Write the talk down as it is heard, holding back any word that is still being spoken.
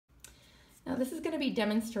Now this is going to be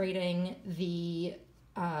demonstrating the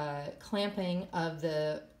clamping of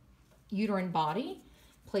the uterine body,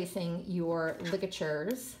 placing your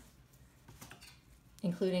ligatures,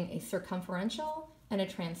 including a circumferential and a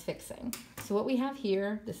transfixing. So what we have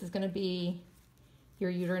here, this is going to be your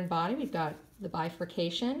uterine body. We've got the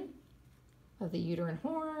bifurcation of the uterine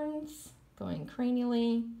horns going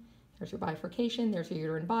cranially. There's your bifurcation, there's your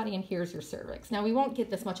uterine body, and here's your cervix. Now we won't get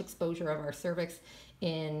this much exposure of our cervix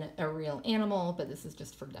in a real animal, but this is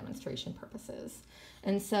just for demonstration purposes.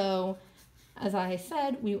 And so, as I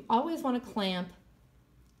said, we always want to clamp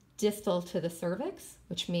distal to the cervix,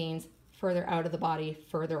 which means further out of the body,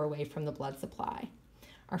 further away from the blood supply.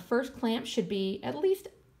 Our first clamp should be at least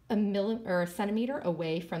a centimeter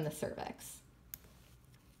away from the cervix.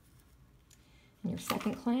 And your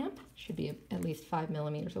second clamp should be at least 5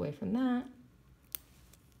 millimeters away from that.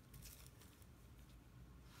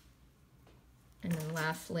 And then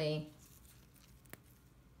lastly,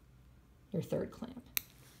 your third clamp.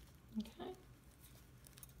 Okay.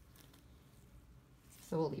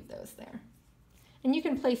 So we'll leave those there. And you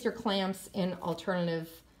can place your clamps in alternative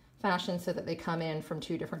fashion so that they come in from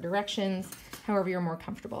 2 different directions, however you're more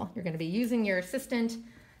comfortable. You're going to be using your assistant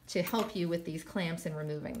to help you with these clamps and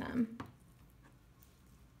removing them.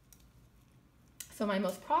 So my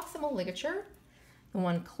most proximal ligature, the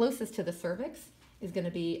one closest to the cervix, is going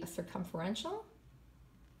to be a circumferential.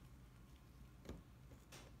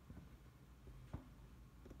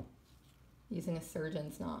 Using a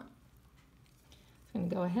surgeon's knot. I'm going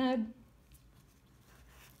to go ahead,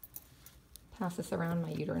 pass this around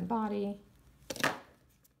my uterine body.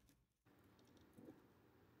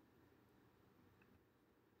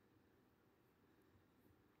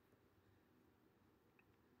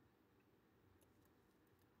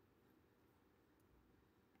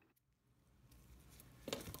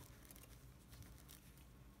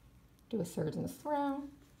 Do a surgeon's throw.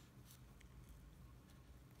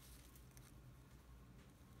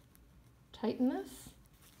 Tighten this.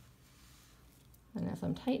 And as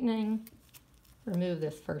I'm tightening, remove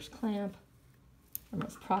this first clamp, or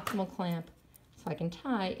most proximal clamp, so I can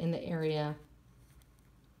tie in the area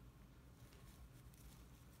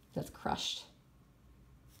that's crushed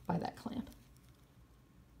by that clamp.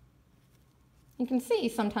 You can see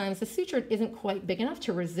sometimes the suture isn't quite big enough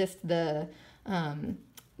to resist the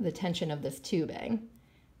tension of this tubing.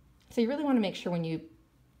 So you really want to make sure when you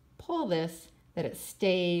pull this that it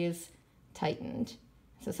stays tightened.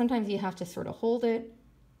 So sometimes you have to sort of hold it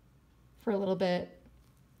for a little bit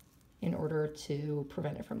in order to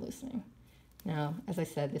prevent it from loosening. Now, as I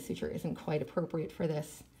said, the suture isn't quite appropriate for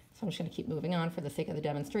this, so I'm just going to keep moving on for the sake of the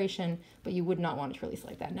demonstration, but you would not want it to release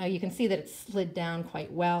like that. Now you can see that it's slid down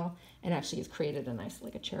quite well and actually has created a nice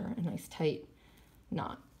ligature, a nice tight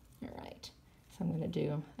knot. All right. So I'm going to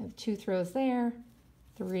do, I have 2 throws there,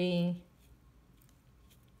 3,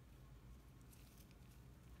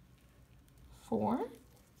 4.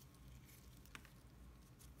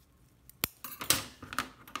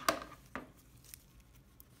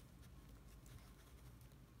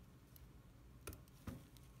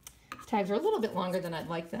 These tags are a little bit longer than I'd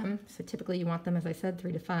like them. So typically you want them, as I said,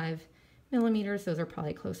 3 to 5 millimeters. Those are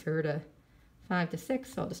probably closer to 5 to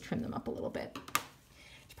 6, so I'll just trim them up a little bit.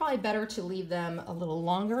 It's probably better to leave them a little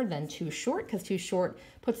longer than too short, because too short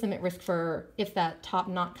puts them at risk for, if that top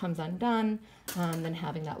knot comes undone, then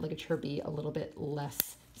having that ligature be a little bit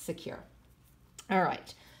less secure. All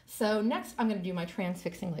right, so next I'm going to do my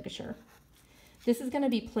transfixing ligature. This is going to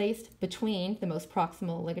be placed between the most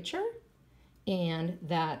proximal ligature and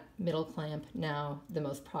that middle clamp, now the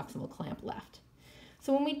most proximal clamp left.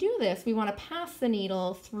 So when we do this, we want to pass the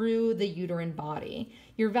needle through the uterine body.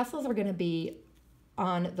 Your vessels are going to be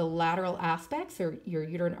on the lateral aspects, or your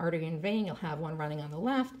uterine artery and vein. You'll have one running on the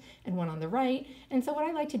left and one on the right. And so what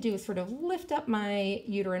I like to do is sort of lift up my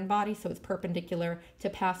uterine body so it's perpendicular to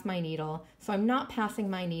pass my needle. So I'm not passing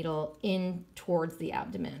my needle in towards the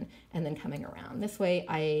abdomen and then coming around. This way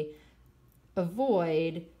I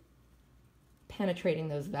avoid penetrating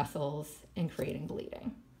those vessels and creating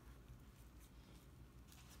bleeding.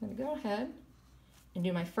 So I'm going to go ahead and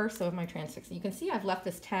do my first throw of my transfixing. You can see I've left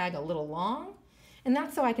this tag a little long, and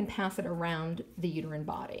that's so I can pass it around the uterine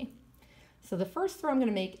body. So the first throw I'm going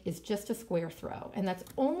to make is just a square throw, and that's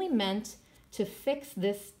only meant to fix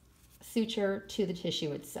this suture to the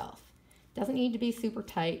tissue itself. Doesn't need to be super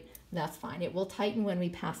tight, that's fine. It will tighten when we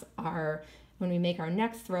make our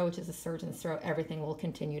next throw, which is a surgeon's throw. Everything will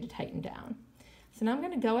continue to tighten down. So now I'm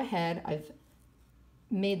going to go ahead, I've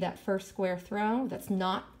made that first square throw. That's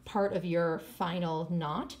not part of your final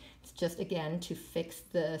knot. It's just, again, to fix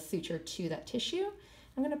the suture to that tissue.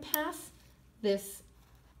 I'm going to pass this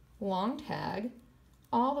long tag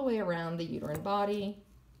all the way around the uterine body.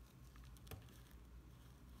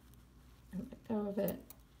 And let go of it.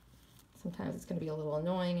 Sometimes it's going to be a little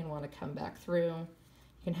annoying and want to come back through.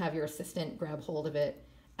 You can have your assistant grab hold of it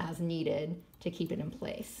as needed to keep it in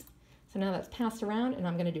place. So now that's passed around, and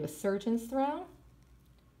I'm going to do a surgeon's throw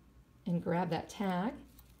and grab that tag,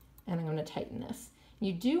 and I'm going to tighten this.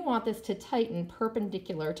 You do want this to tighten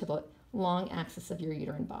perpendicular to the long axis of your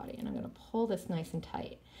uterine body, and I'm going to pull this nice and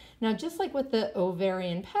tight. Now, just like with the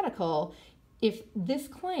ovarian pedicle, if this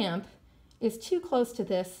clamp is too close to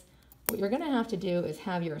this, what you're going to have to do is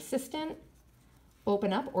have your assistant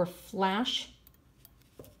open up or flash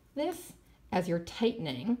this as you're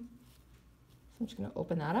tightening. So I'm just going to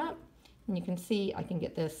open that up, and you can see I can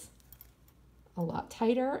get this a lot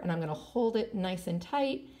tighter, and I'm going to hold it nice and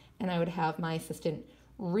tight, and I would have my assistant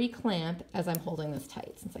reclamp as I'm holding this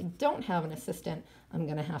tight. Since I don't have an assistant, I'm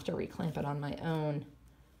going to have to reclamp it on my own.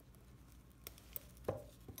 Pull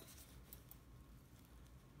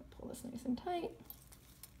this nice and tight.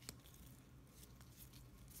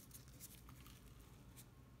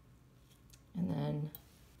 And then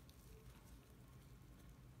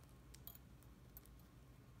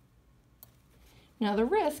now the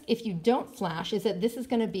risk, if you don't flash, is that this is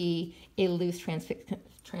going to be a loose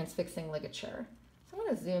transfixing ligature. So I'm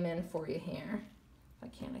going to zoom in for you here. If I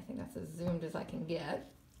can, I think that's as zoomed as I can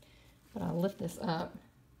get. But I'll lift this up.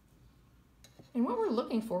 And what we're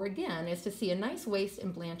looking for, again, is to see a nice waste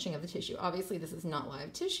and blanching of the tissue. Obviously, this is not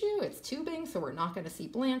live tissue. It's tubing, so we're not going to see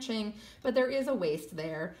blanching. But there is a waste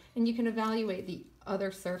there. And you can evaluate the other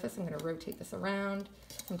surface. I'm going to rotate this around.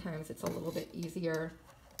 Sometimes it's a little bit easier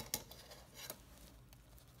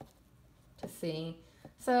to see.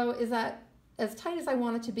 So is that as tight as I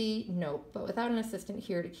want it to be? Nope. But without an assistant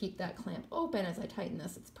here to keep that clamp open as I tighten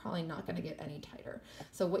this, it's probably not going to get any tighter.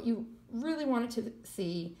 So what you really want it to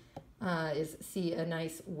see is see a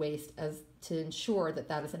nice waist as to ensure that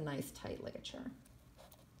that is a nice tight ligature.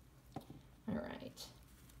 All right.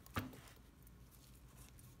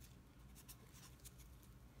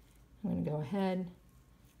 I'm going to go ahead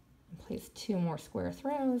and place 2 more square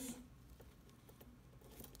throws.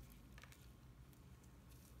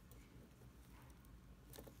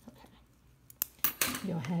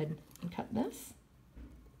 Go ahead and cut this.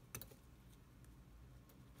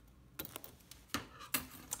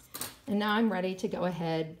 And now I'm ready to go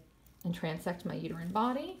ahead and transect my uterine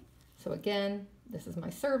body. So again, this is my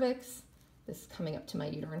cervix. This is coming up to my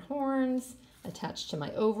uterine horns, attached to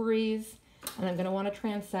my ovaries. And I'm going to want to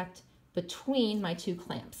transect between my 2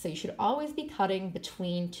 clamps. So you should always be cutting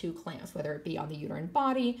between 2 clamps, whether it be on the uterine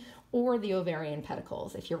body or the ovarian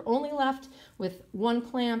pedicles. If you're only left with 1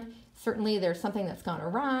 clamp, certainly there's something that's gone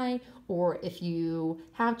awry, or if you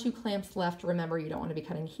have 2 clamps left, remember you don't want to be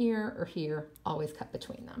cutting here or here, always cut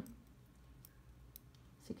between them.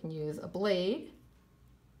 So you can use a blade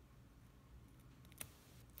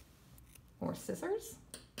or scissors.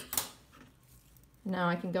 Now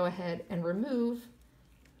I can go ahead and remove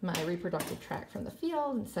my reproductive tract from the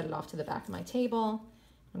field and set it off to the back of my table.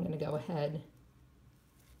 I'm going to go ahead,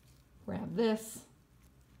 grab this,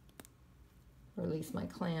 release my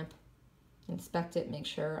clamp, inspect it, make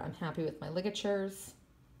sure I'm happy with my ligatures,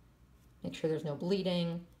 make sure there's no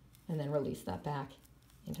bleeding, and then release that back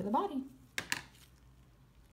into the body.